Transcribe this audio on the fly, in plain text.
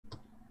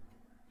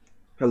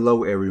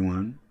Hello,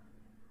 everyone.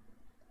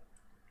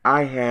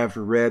 I have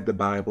read the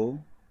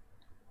Bible,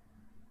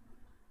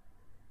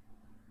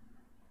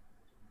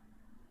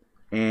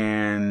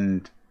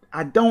 and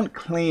I don't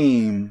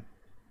claim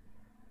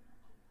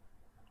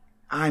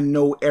I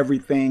know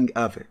everything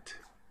of it,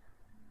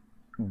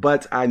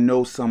 but I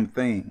know some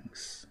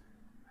things.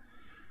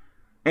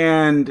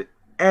 And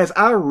as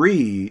I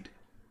read,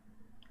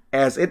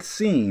 as it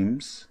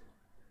seems,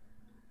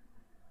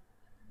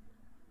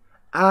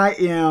 I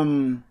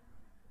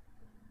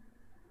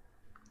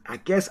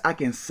guess I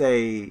can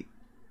say,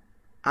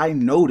 I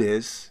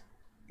notice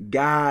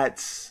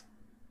God's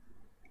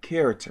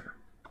character,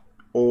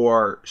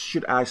 or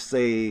should I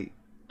say,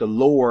 the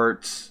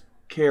Lord's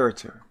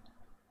character.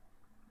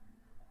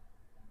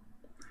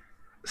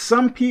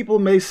 Some people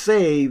may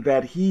say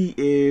that he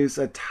is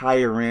a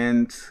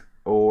tyrant,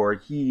 or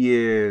he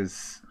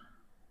is,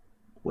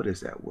 what is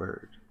that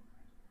word?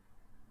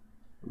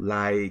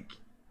 Like,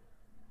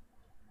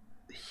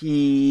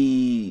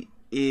 he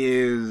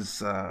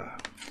is,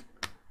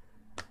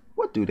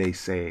 what do they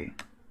say?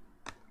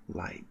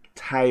 Like,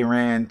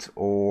 tyrant,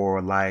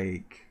 or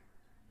like,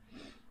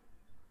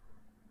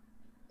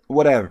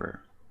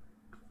 whatever.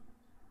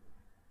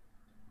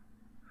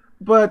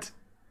 But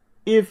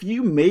if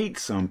you made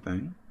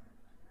something,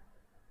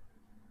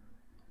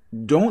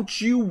 don't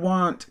you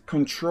want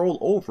control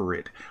over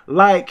it?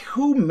 Like,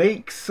 who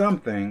makes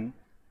something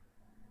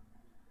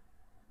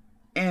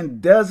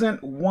and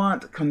doesn't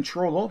want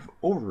control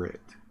over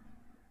it?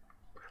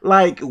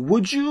 Like,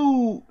 would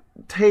you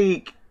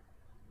take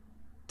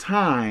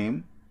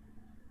time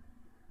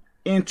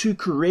into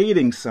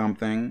creating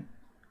something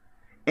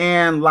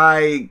and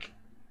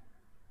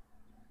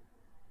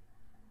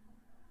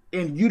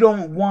you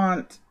don't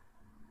want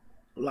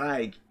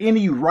like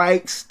any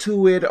rights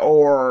to it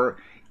or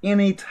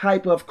any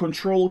type of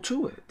control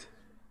to it?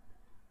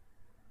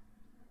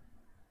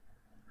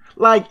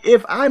 Like,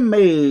 if I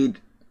made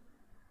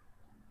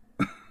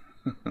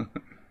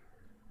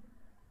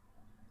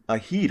a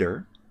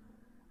heater,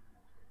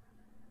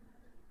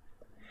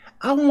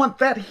 I want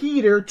that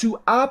heater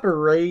to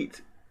operate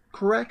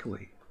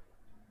correctly,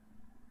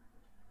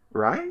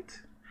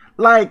 right?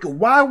 Like,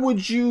 why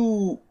would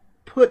you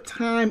put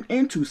time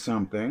into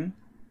something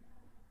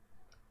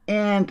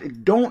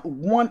and don't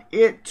want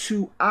it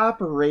to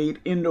operate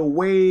in the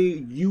way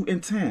you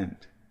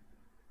intend?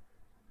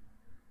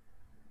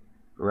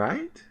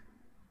 Right?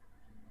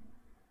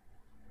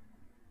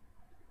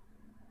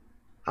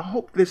 I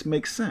hope this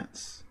makes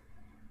sense.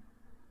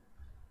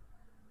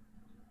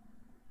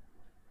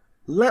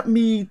 Let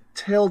me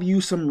tell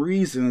you some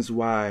reasons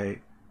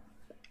why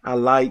I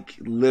like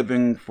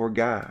living for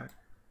God.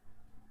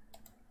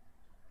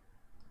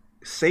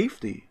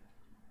 Safety.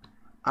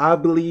 I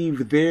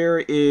believe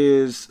there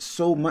is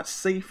so much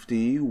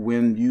safety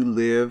when you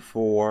live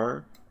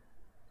for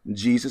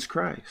Jesus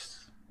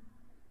Christ.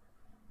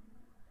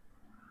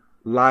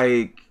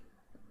 Like,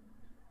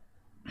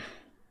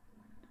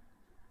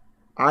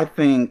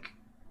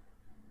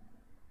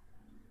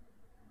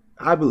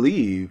 I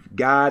believe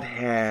God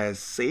has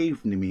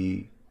saved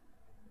me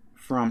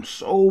from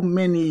so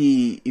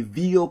many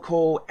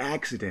vehicle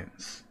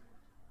accidents.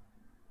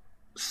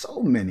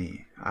 So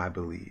many, I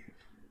believe.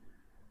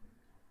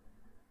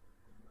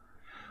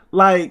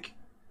 Like,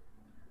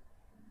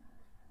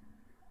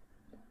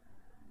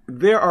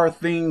 there are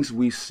things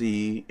we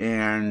see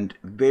and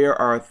there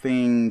are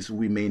things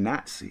we may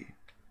not see.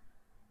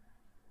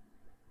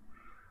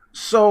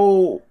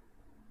 So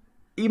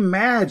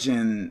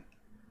imagine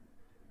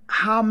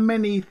how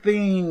many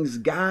things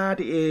God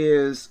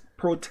is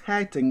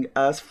protecting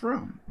us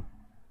from.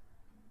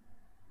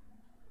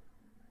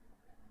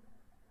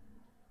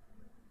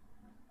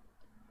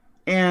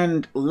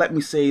 And let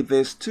me say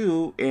this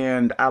too,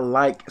 and I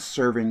like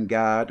serving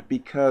God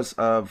because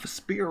of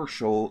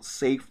spiritual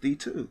safety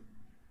too.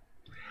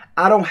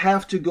 I don't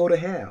have to go to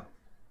hell.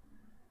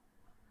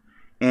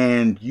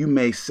 And you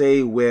may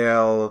say,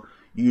 well,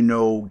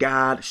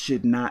 God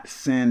should not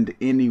send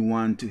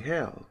anyone to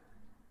hell.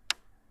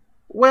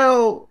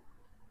 Well,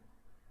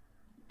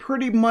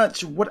 pretty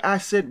much what I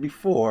said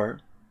before,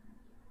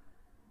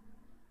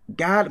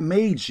 God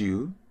made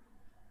you,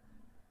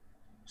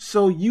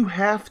 so you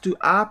have to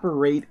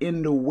operate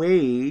in the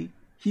way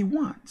he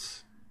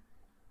wants.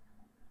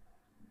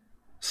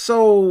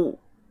 So,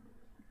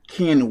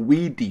 can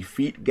we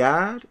defeat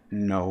God?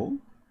 No.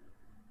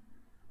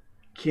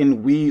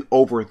 Can we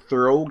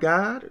overthrow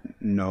God?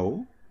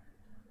 No.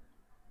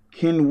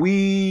 Can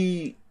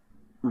we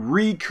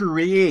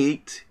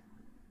recreate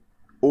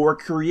or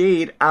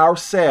create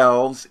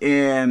ourselves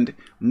and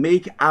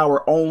make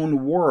our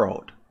own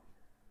world?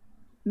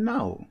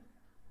 No.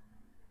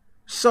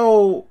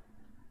 So,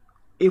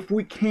 if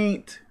we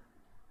can't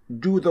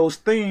do those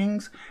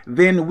things,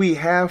 then we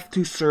have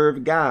to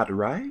serve God,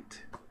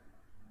 right?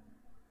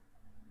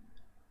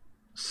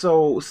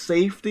 So,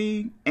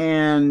 safety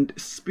and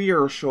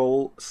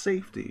spiritual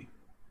safety.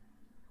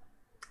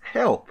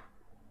 Help.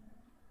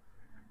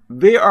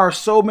 There are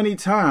so many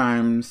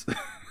times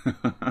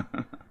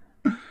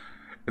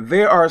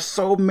There are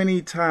so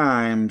many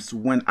times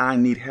when I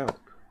need help.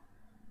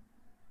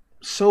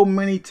 So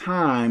many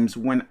times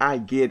when I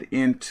get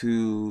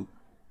into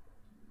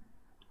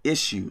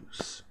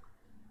issues.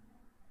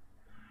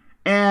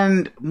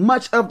 And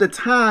much of the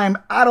time,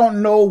 I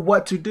don't know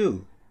what to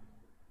do.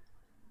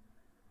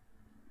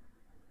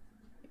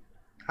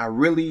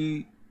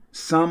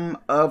 Some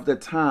of the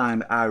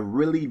time, I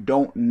really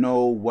don't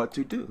know what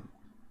to do.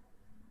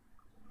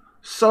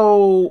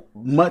 So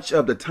much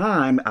of the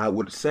time, I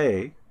would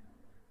say,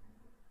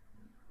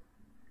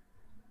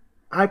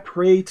 I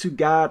pray to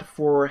God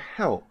for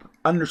help,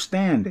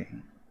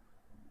 understanding.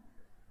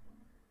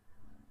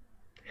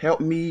 Help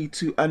me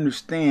to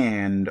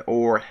understand,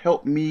 or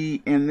help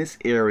me in this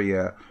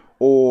area,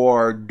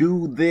 or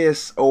do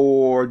this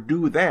or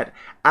do that.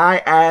 I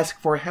ask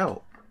for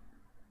help.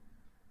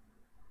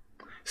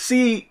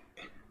 See,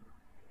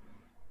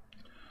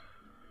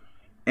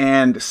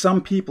 and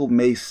some people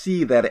may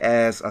see that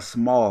as a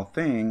small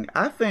thing.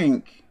 I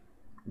think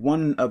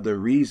one of the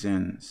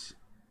reasons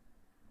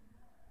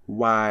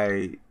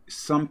why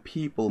some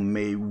people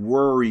may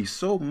worry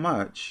so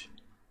much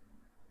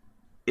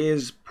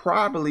is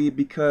probably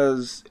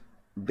because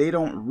they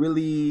don't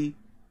really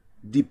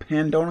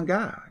depend on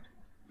God.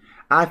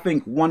 I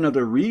think one of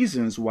the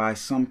reasons why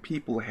some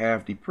people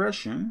have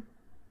depression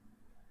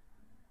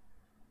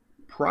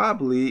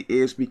probably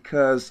is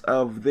because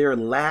of their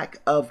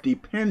lack of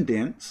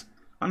dependence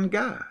on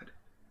God.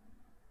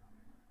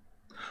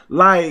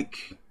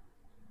 Like,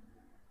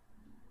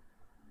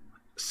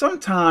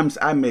 sometimes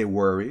I may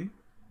worry,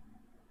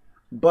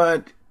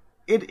 but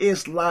it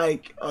is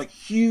like a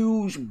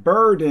huge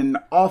burden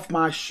off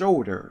my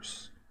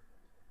shoulders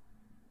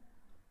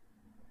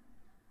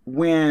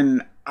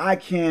when I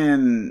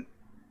can,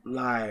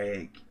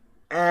 like,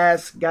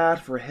 ask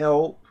God for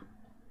help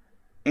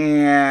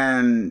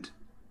and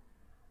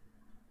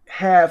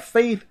have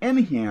faith in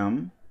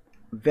Him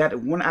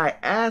that when I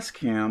ask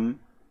Him,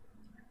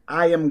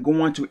 I am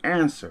going to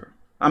answer.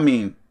 I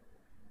mean,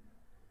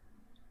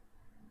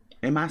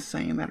 am I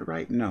saying that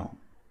right? No.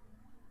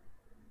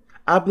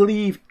 I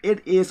believe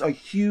it is a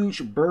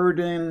huge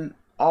burden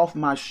off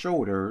my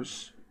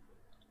shoulders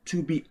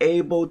to be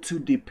able to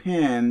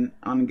depend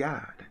on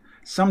God.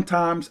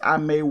 Sometimes I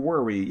may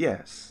worry,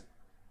 yes.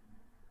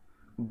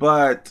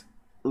 But,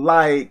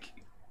 like,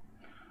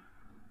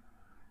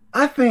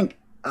 I think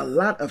a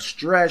lot of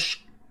stress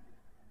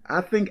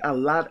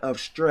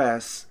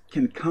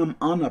can come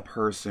on a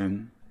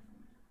person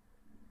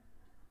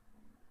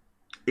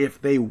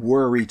if they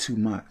worry too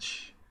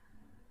much,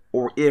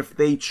 or if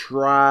they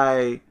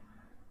try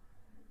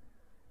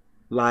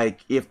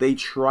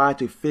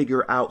to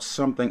figure out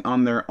something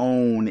on their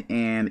own,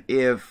 and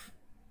if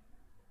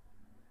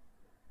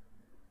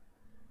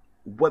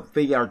what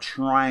they are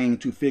trying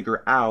to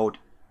figure out,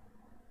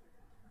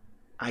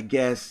 I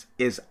guess,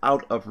 is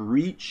out of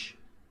reach,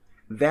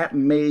 that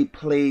may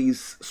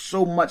place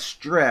so much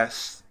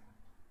stress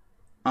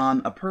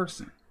on a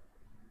person.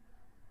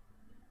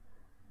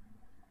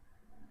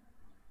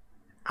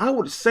 I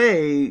would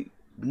say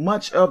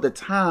much of the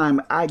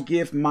time I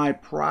give my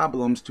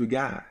problems to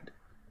God.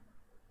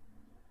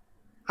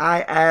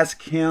 I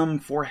ask Him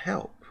for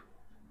help.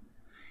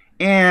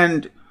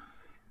 And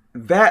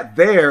that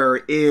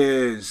there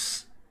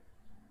is,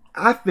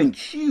 I think,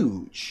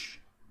 huge.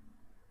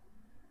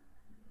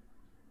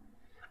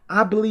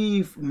 I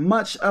believe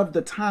much of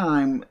the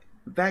time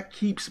that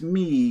keeps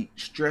me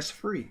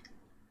stress-free,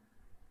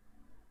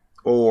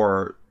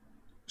 or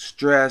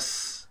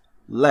stress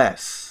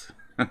less.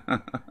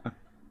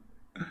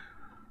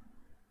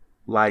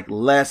 Like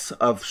less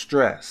of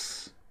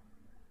stress,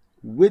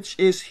 which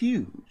is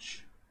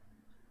huge.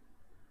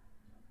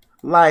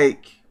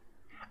 Like,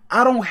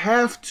 I don't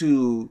have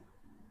to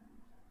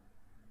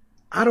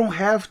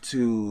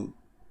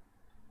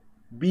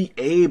be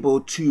able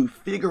to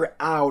figure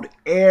out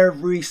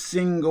every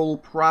single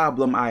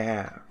problem I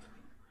have.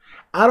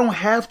 I don't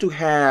have to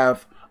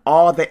have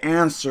all the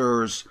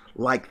answers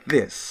like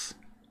this.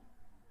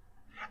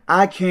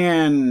 I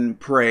can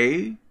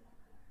pray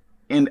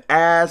and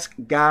ask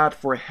God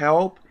for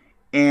help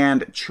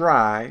and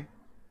try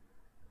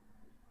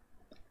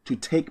to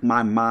take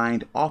my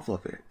mind off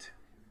of it.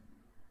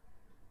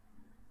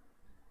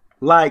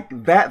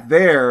 Like, that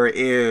there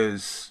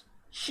is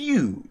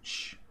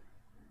huge.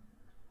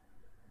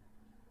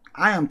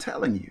 I am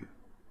telling you.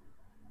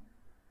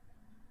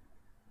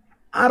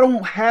 I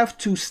don't have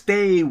to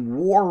stay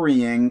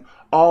worrying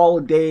all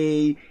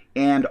day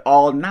and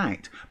all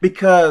night,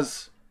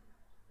 because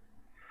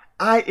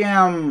I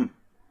am,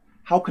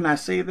 how can I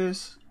say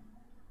this?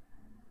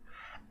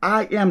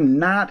 I am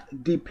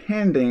not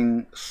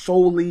depending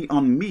solely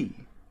on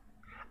me.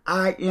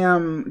 I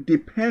am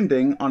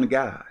depending on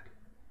God.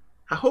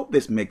 I hope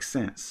this makes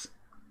sense.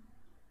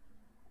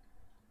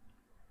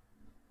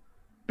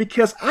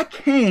 Because I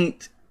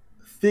can't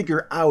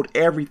figure out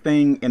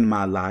everything in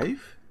my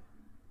life.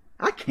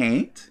 I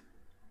can't.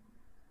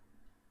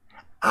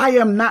 I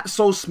am not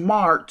so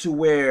smart to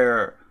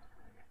where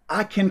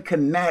I can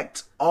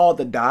connect all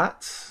the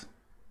dots,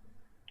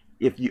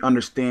 if you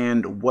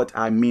understand what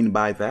I mean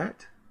by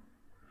that.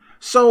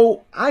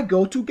 So I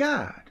go to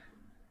God.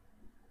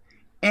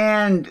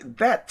 And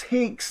that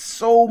takes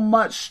so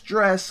much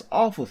stress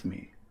off of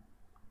me.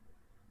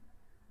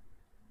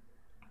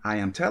 I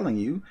am telling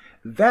you,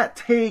 that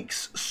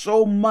takes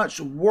so much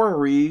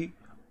worry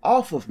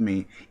off of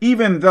me,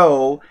 even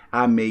though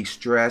I may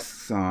stress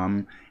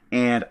some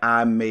and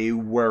I may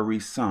worry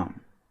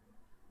some.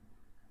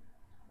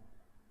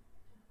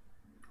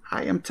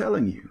 I am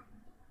telling you,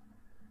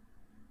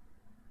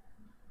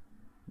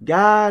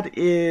 God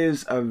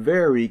is a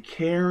very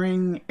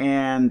caring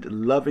and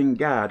loving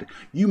God.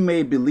 You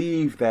may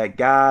believe that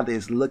God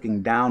is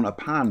looking down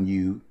upon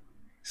you,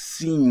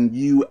 seeing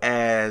you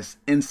as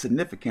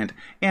insignificant,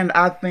 and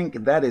I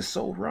think that is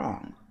so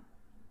wrong.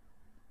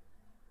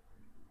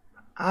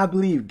 I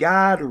believe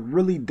God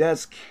really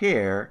does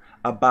care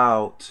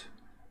about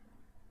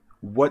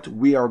what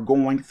we are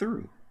going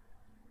through.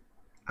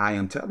 I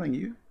am telling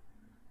you.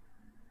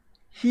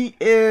 He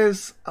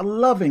is a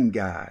loving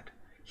God.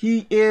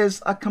 He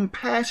is a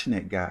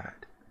compassionate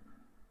God.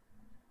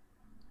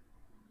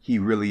 He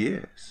really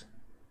is.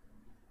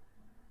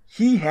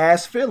 He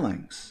has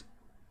feelings.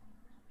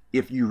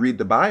 If you read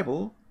the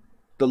Bible,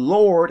 the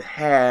Lord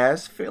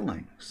has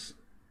feelings.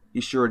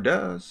 He sure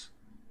does.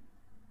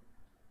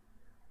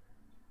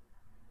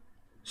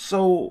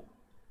 So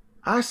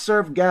I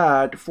serve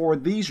God for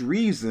these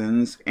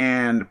reasons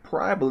and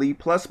probably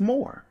plus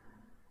more.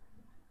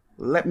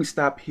 Let me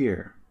stop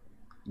here.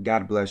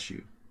 God bless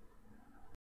you.